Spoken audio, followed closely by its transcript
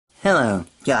Hello,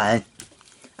 guys.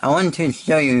 I wanted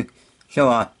to show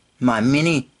off my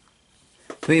mini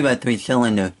 3x3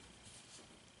 cylinder.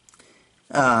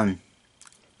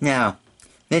 Now,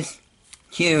 this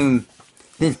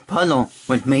puzzle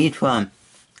was made from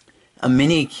a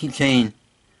mini keychain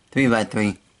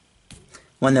 3x3.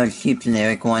 One of those cheap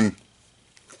generic ones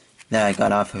that I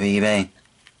got off of eBay.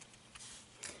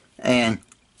 And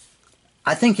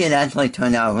I think it actually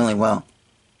turned out really well.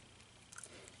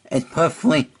 It's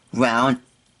perfectly round,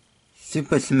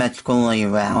 super symmetrically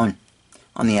round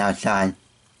on the outside.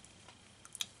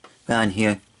 Around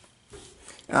here.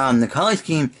 The color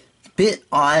scheme is a bit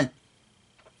odd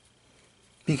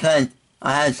because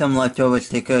I had some leftover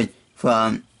stickers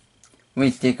from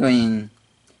restickering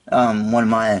one of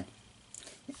my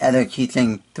other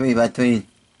keychain 3x3s.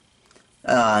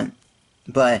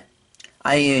 But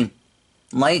I used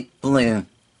light blue,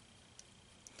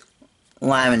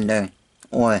 lavender,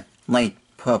 or light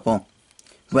purple,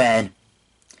 red,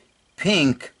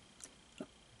 pink,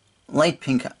 light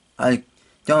pink, I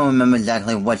don't remember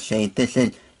exactly what shade this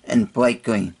is, and bright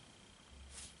green.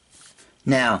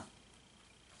 Now,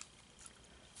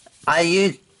 I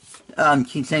used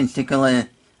keychain sticker,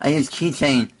 I used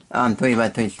keychain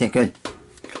 3x3 stickers,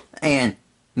 and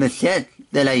the set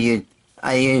that I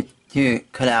used to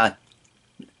cut out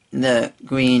the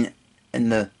green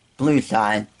and the blue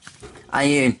side. I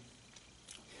used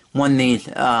one of these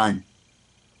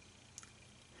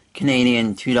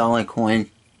Canadian $2 coins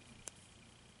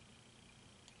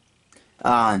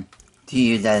to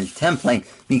use as a template,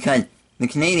 because the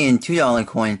Canadian $2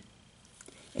 coin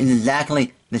is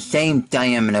exactly the same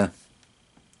diameter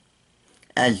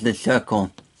as the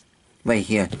circle right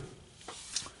here.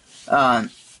 After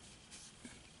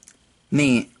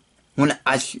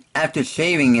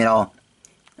shaving it all,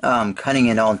 cutting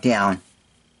it all down,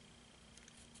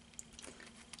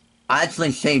 I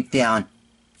actually shaved down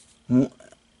at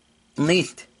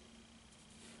least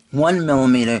 1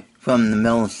 millimeter from the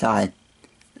middle side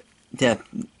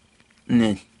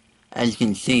depthness, as you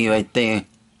can see right there.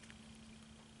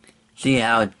 See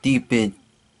how deep it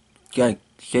got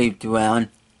shaved around?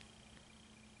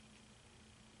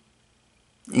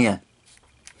 Yeah.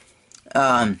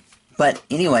 But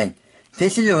anyway,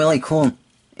 this is a really cool,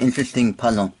 interesting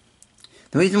puzzle.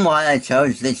 The reason why I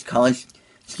chose this color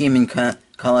scheme and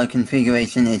color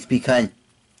configuration is because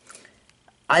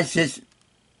I just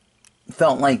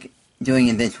felt like doing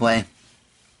it this way.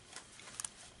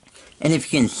 And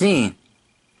if you can see,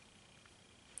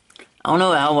 I don't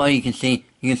know how well you can see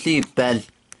it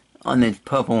best on this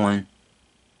purple one,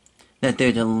 that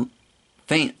there's a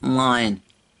faint line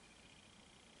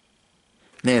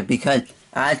there, because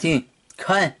I actually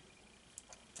cut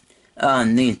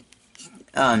these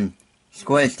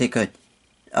square stickers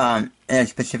in a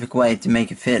specific way to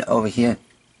make it fit over here,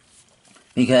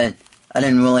 because I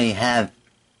didn't really have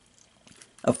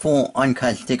a full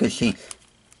uncut sticker sheet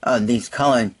of these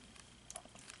colors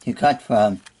to cut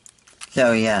from.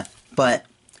 So yeah, but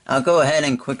I'll go ahead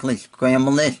and quickly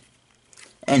scramble this,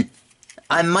 and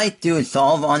I might do a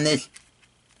solve on this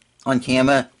on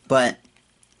camera, but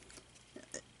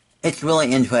it's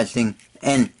really interesting.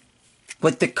 And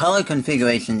with the color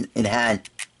configuration it had,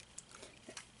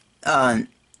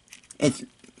 it's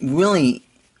really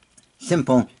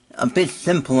simple, a bit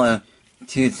simpler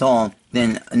to solve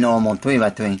than a normal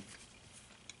 3x3.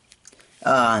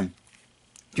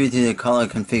 Due to the color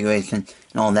configuration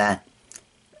and all that.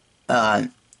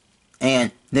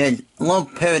 And there's a little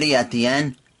parity at the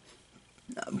end,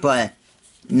 but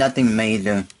nothing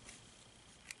major.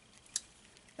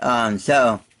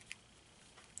 So,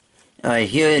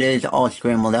 here it is all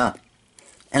scrambled up.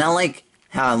 And I like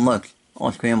how it looks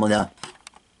all scrambled up.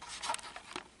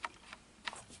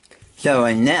 So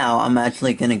right now, I'm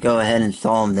actually going to go ahead and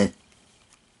solve this.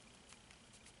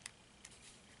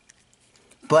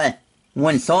 But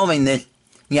when solving this,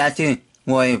 you have to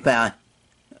worry about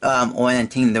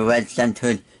orienting the red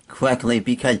centered correctly,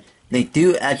 because they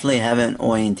do actually have an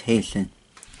orientation.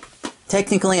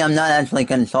 Technically, I'm not actually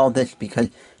going to solve this because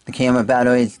the camera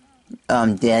battery is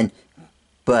dead.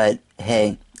 But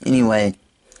hey, anyway,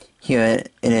 here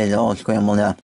it is all scrambled up.